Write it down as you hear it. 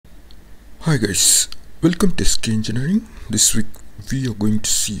Hi guys, welcome to SK Engineering. This week we are going to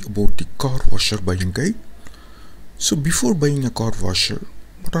see about the car washer buying guide. So before buying a car washer,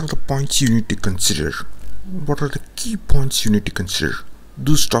 what are the points you need to consider? What are the key points you need to consider?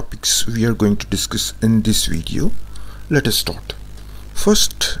 Those topics we are going to discuss in this video. Let us start.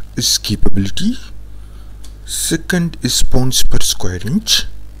 First is capability. Second is pounds per square inch.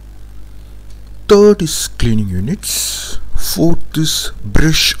 Third is cleaning units. Fourth is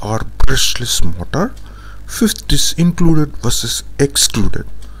brush or brushless motor. Fifth is included versus excluded.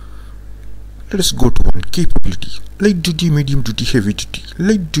 Let us go to one. Capability. Light duty, medium duty, heavy duty.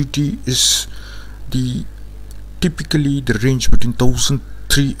 Light duty is typically the range between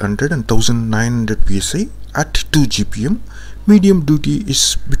 1300 and 1900 psi at 2 GPM. Medium duty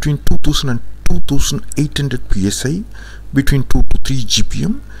is between 2000 and 2800 psi between 2 to 3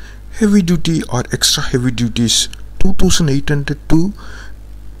 GPM. Heavy duty or extra heavy duty is 2800 to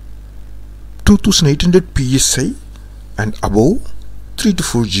 2800 psi and above 3 to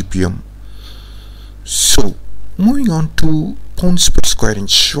 4 GPM. So moving on to pounds per square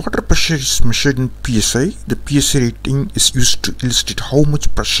inch. Water pressure is measured in psi. The psi rating is used to illustrate how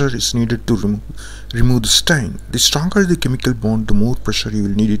much pressure is needed to remove the stain. The stronger the chemical bond, the more pressure you will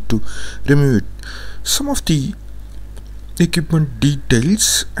need it to remove it. Some of the equipment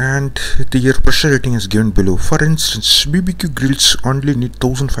details and their pressure rating is given below. For instance, BBQ grills only need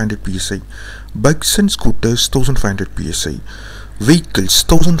 1500 psi, bikes and scooters 1500 psi, vehicles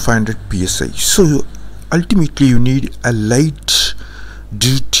 1500 psi. So ultimately you need a light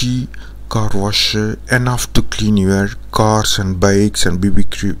duty car washer enough to clean your cars and bikes and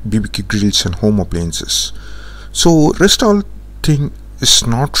BBQ grills and home appliances. So rest all thing is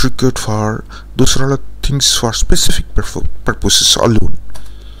not required for those are all things for specific purposes alone.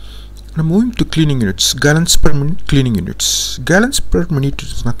 Now moving to cleaning units. Gallons per minute cleaning units. Gallons per minute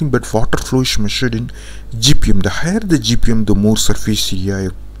is nothing but water flow is measured in GPM. The higher the GPM, the more surface area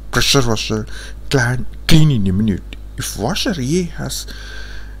a pressure washer clean in a minute. If washer A has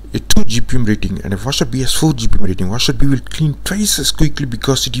a 2 GPM rating and if washer B has 4 GPM rating, washer B will clean twice as quickly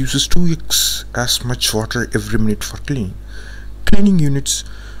because it uses 2x as much water every minute for cleaning. Cleaning units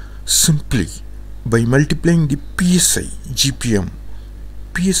simply by multiplying the psi into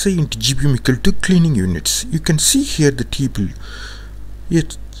GPM equal to cleaning units. You can see here the table.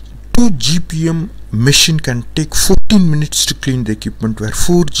 Yet 2 GPM machine can take 14 minutes to clean the equipment, where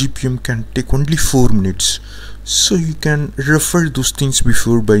 4 GPM can take only 4 minutes. So you can refer those things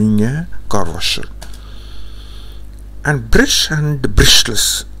before buying a car washer. And brush and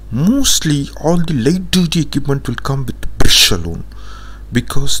brushless. Mostly all the light duty equipment will come with brush alone,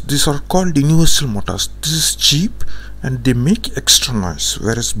 because these are called universal motors. This is cheap and they make extra noise,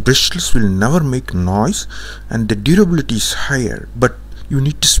 whereas brushless will never make noise and the durability is higher, but you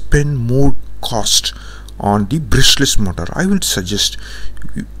need to spend more cost on the brushless motor. I will suggest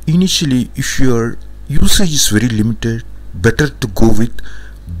initially, if your usage is very limited, better to go with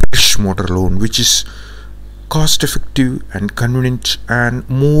brush motor alone, which is cost effective and convenient and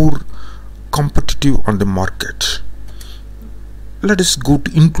more competitive on the market. Let us go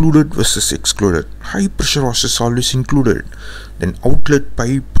to included versus excluded. High pressure washer is always included. Then outlet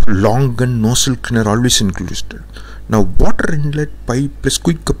pipe, long gun, nozzle cleaner always included. Now water inlet pipe plus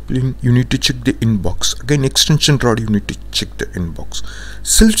quick coupling, you need to check the inbox. Again, extension rod, you need to check the inbox.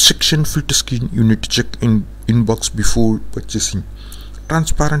 Self section filter skin, you need to check in inbox before purchasing.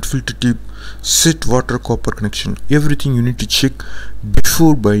 Transparent filter tip, set water copper connection, everything you need to check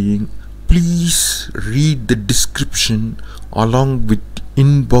before buying. Please read the description along with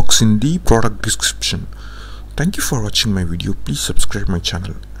inbox in the product description. Thank you for watching my video. Please subscribe my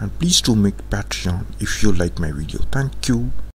channel and please do make Patreon if you like my video. Thank you.